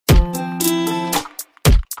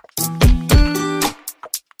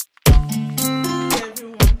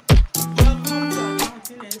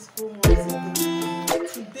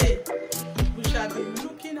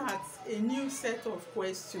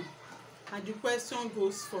question, and the question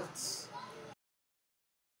goes forth.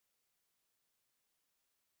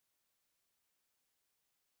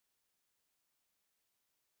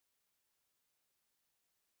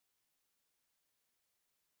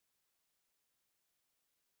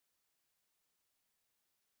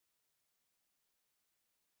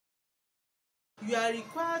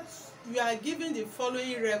 You are given the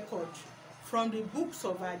following record from the books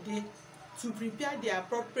of a day to prepare the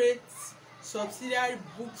appropriate subsidiary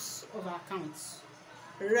books of accounts.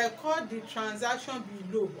 Record the transaction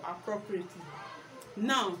below appropriately.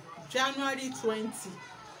 Now, January 20,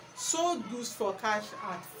 sold goods for cash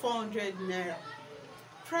at 400 naira.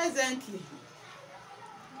 Presently,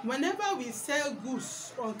 whenever we sell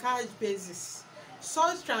goods on cash basis,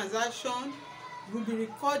 such transaction will be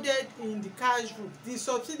recorded in the cash book. The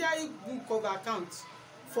subsidiary book of accounts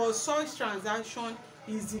for such transaction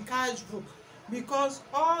is the cash book, because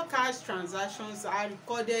all cash transactions are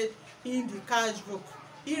recorded in the cash book,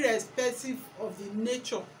 irrespective of the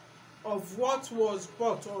nature of what was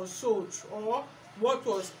bought or sold or what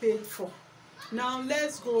was paid for. Now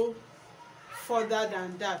let's go further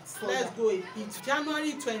than that. Let's go a bit.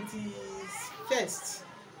 January 21st,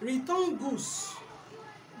 return goods,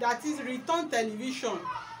 that is return television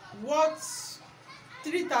worth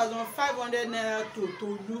 3,500 naira to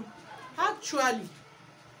Tolu. Actually,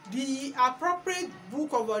 the appropriate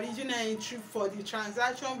book of original entry for the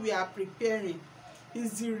transaction we are preparing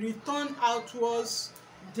is the return outwards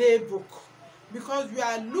day book, because we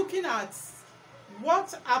are looking at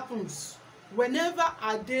what happens whenever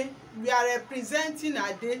Ade, we are representing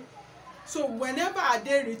Ade. So whenever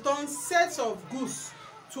Ade returns sets of goods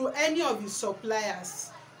to any of his suppliers,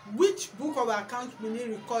 which book of account will he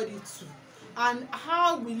record it to, and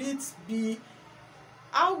how will it be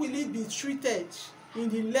treated in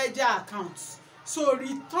the ledger accounts? So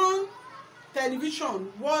return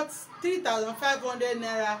television worth 3,500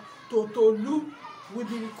 naira to Tolu will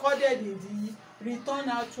be recorded in the return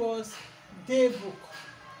outwards day book.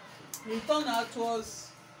 Return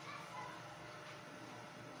outwards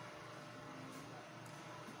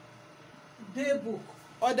day book,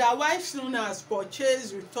 otherwise known as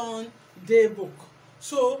purchase return day book.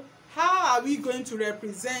 So how are we going to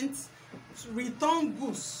represent return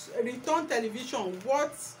goods, return television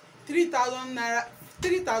worth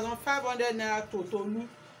 3,500 naira to Tolu?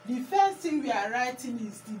 The first thing we are writing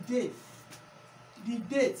is the date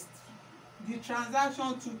the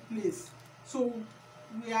transaction took place. So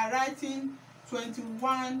we are writing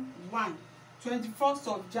 21st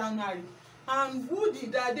of January. And who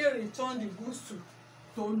did Ade return the goods to?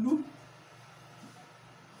 Tolu.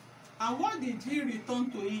 And what did he return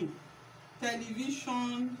to him?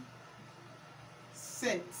 Television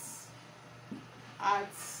sets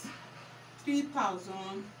at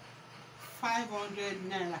 3,500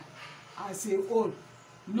 naira as a whole,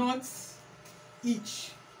 not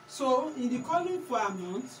each. So in the column for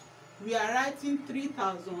amount, we are writing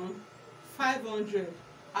 3,500,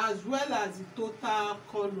 as well as the total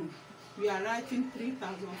column. We are writing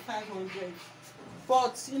 3,500.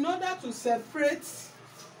 But in order to separate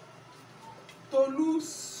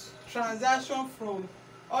Tolu's transaction from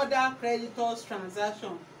other creditors'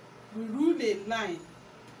 transaction, we rule a line,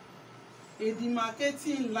 a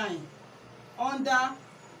demarcating line under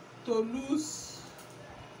Tolu's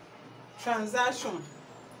transaction.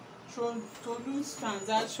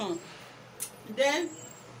 Then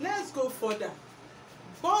let's go further.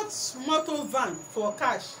 Bought motor van for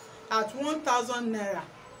cash at 1,000 naira.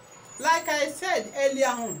 Like I said earlier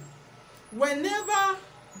on, whenever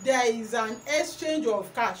there is an exchange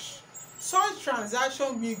of cash, such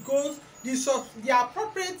transaction will go the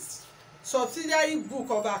appropriate subsidiary book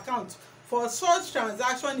of account for such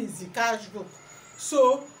transaction is the cash book.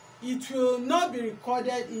 So it will not be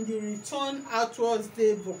recorded in the return outwards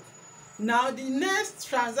day book. Now the next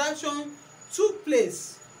transaction took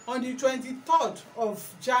place on the 23rd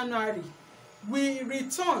of January. We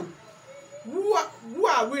return. Who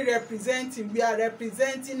are we representing? We are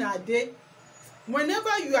representing Ade.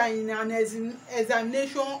 Whenever you are in an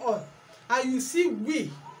examination hall and you see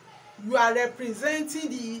you are representing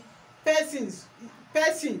the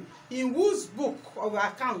person in whose book of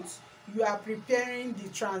accounts you are preparing the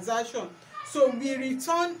transaction. So we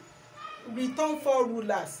return 4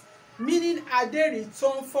 rulers, meaning Ade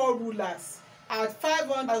return 4 rulers at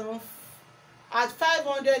 500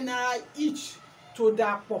 naira each to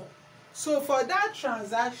Dapo. So for that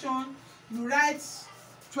transaction, you write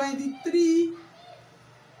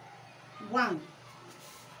 23/1,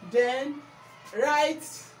 then write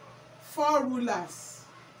 4 rulers.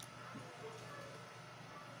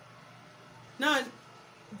 Now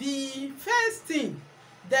the first thing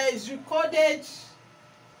that is recorded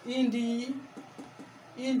in the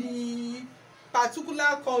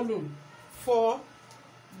particular column for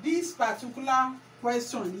this particular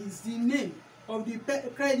question is the name of the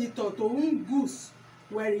creditor to whom goods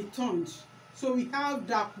were returned. So we have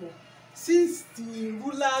Dapo, since the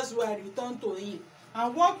rulers were returned to him.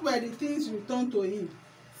 And what were the things returned to him?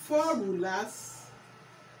 4 rulers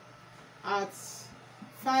at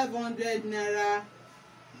 500 naira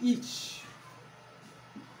each,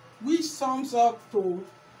 which sums up to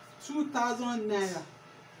 2,000 naira.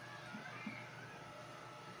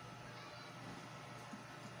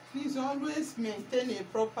 Please always maintain a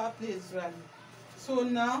proper place value. So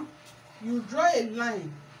now you draw a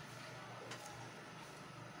line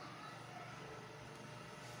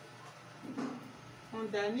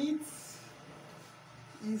underneath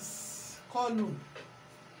his column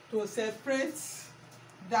to separate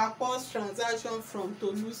Dapo's transaction from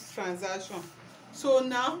Tolu's transaction. So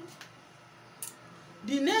now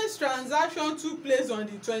the next transaction took place on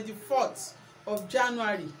the 24th of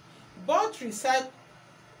January. Bought recycled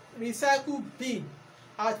bin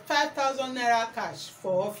at 5,000 naira cash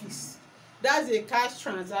for office. That's a cash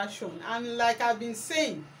transaction, and like I've been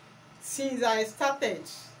saying since I started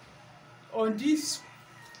on this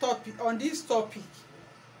topic,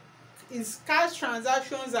 is cash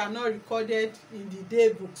transactions are not recorded in the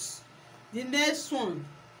day books. The next one,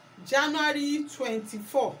 January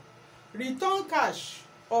 24, return cash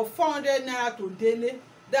of 400 naira to Dele.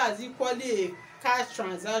 That's equally a cash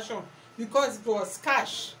transaction because it was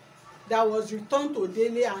cash that was returned to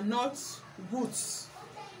Dele and not goods.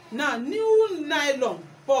 Now, new nylon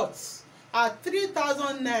bought at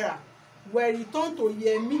 3,000 naira were returned to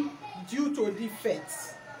Yemi due to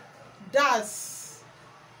defects. That's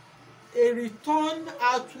a return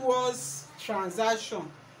outwards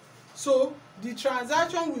transaction. So the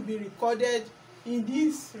transaction will be recorded in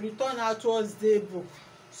this return outwards day book.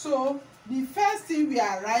 So the first thing we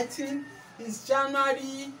are writing is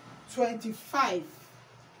January 25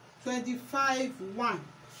 1,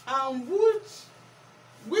 and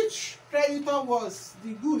which creditor was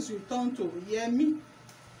the goods returned to? Yemi.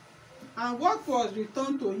 And what was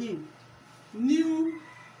returned to him? New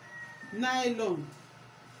nylon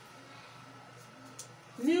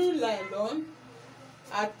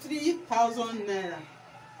at 3,000 naira.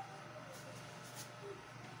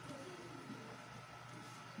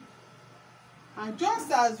 And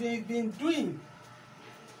just as we've been doing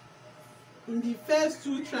in the first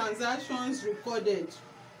two transactions recorded,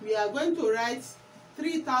 we are going to write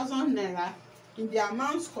 3,000 naira in the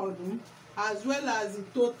amounts column as well as the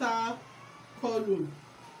total column,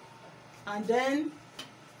 and then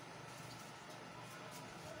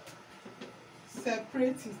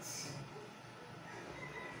separate it.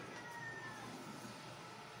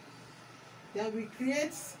 Then we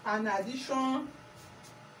create an addition.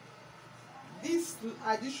 This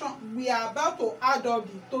addition, we are about to add up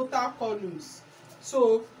the total columns,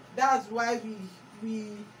 so that's why we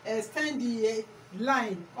extend the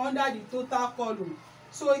line under the total column.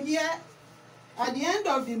 So here at the end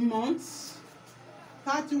of the month,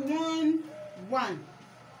 31/1,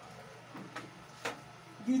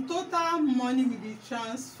 the total money will be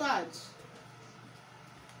transferred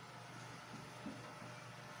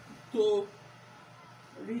to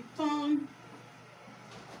return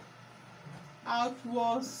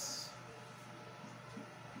outwards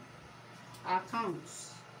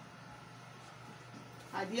accounts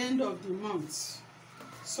at the end of the month.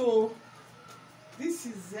 So this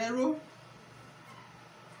is 0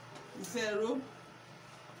 0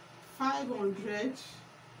 500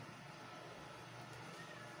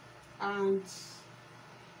 and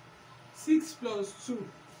 6 plus 2,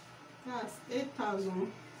 that's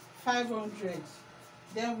 8,500.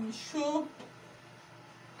 Then we show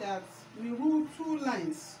that we rule 2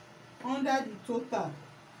 lines under the total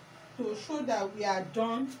to show that we are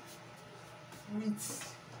done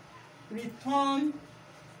with return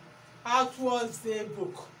outwards day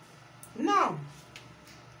book. Now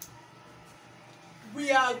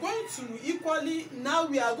we are going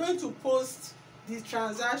to post the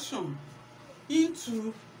transaction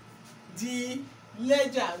into the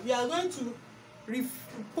ledger. We are going to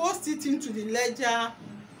post it into the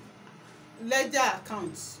ledger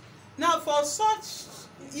accounts. Now, for such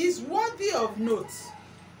is worthy of note,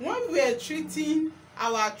 when we are treating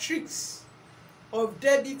our tricks of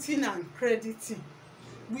debiting and crediting,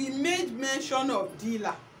 we made mention of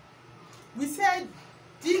dealer. We said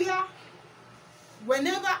dealer,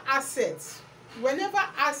 whenever asset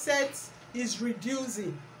is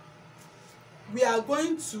reducing, we are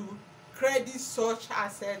going to credit such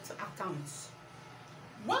asset accounts.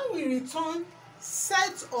 when we return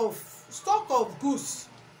set of stock of goods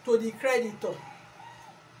to the creditor,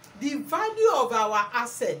 the value of our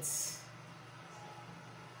assets,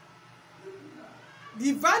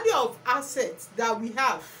 the value of assets that we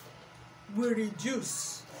have will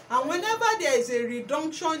reduce. And whenever there is a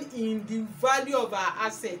reduction in the value of our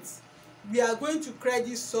assets, we are going to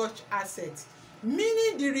credit such assets,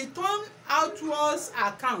 meaning the return outwards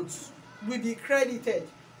account will be credited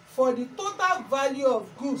for the total value of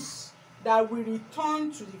goods that we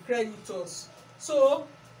return to the creditors. So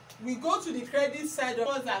we go to the credit side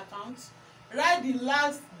of the account, write the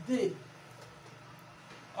last day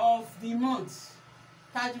of the month,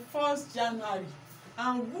 31st January,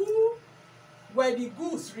 and who were the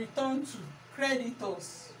goods returned to?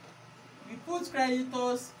 Creditors. We put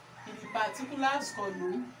creditors in the particulars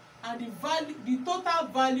column, and the total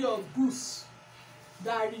value of goods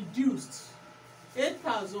that reduced,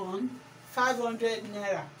 8,500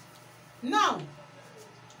 naira. Now,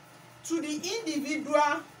 to the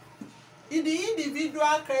individual, in the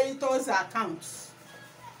individual creditors accounts,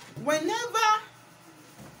 whenever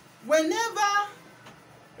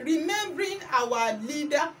remembering our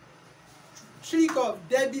leader trick of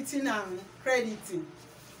debiting and crediting,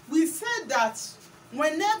 we said that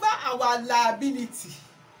whenever our liability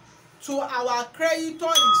to our creditor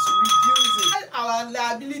is reducing, our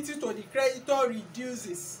liability to the creditor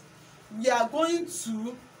reduces, we are going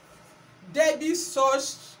to debit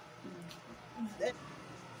such.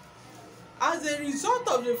 As a result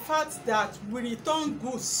of the fact that we return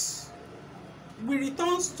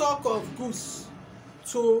stock of goods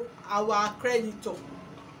to our creditor,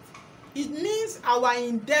 it means our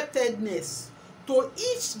indebtedness to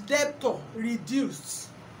each debtor reduced.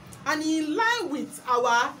 And in line with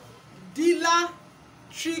our dealer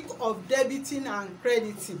trick of debiting and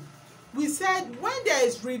crediting, we said when there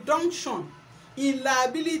is reduction in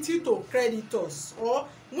liability to creditors, or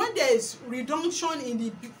when there is reduction in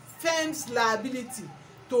the firm's liability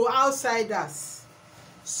to outsiders,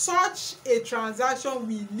 such a transaction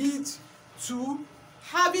will lead to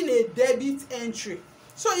having a debit entry.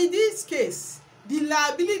 So in this case, the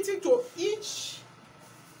liability to each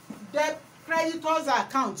creditor's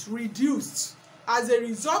account reduced as a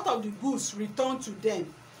result of the goods returned to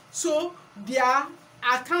them. So their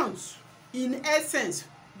accounts, in essence,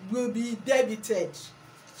 will be debited.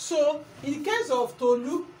 So in the case of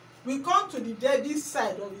Tolu, we come to the debit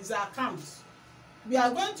side of his account. We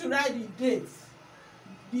are going to write the date.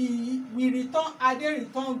 Ade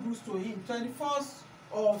returned goods to him 21st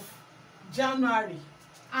of January,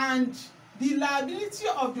 and the liability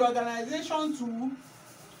of the organization to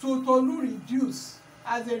Tolu reduced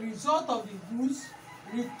as a result of the goods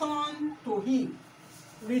returned to him,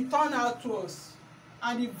 returned out to us,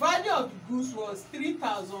 and the value of the goods was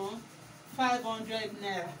 3,500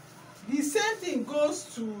 naira. The same thing goes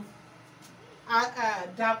to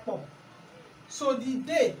Dapo. So the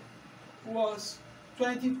day was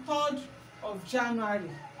 23rd of January.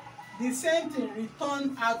 The same thing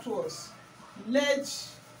returned out to us, led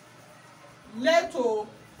to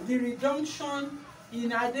the redemption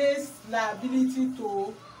in Ade's liability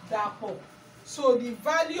to Dapo. So the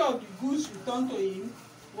value of the goods returned to him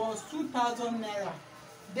was 2,000 naira.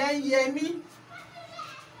 Then Yemi,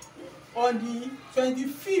 on the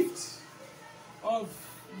 25th of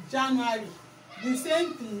January, the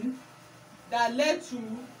same thing that led to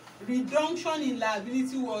redemption in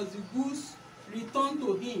liability was the goods returned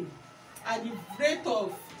to him at the rate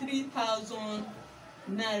of 3,000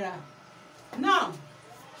 naira. Now,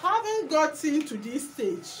 having gotten to this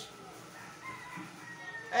stage,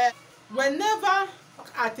 whenever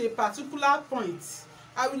at a particular point,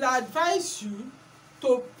 I will advise you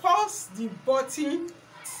to pause the button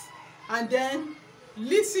and then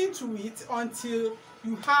listen to it until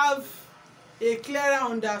you have a clearer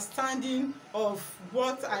understanding of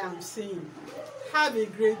what I am saying. Have a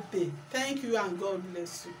great day. Thank you and God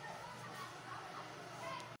bless you.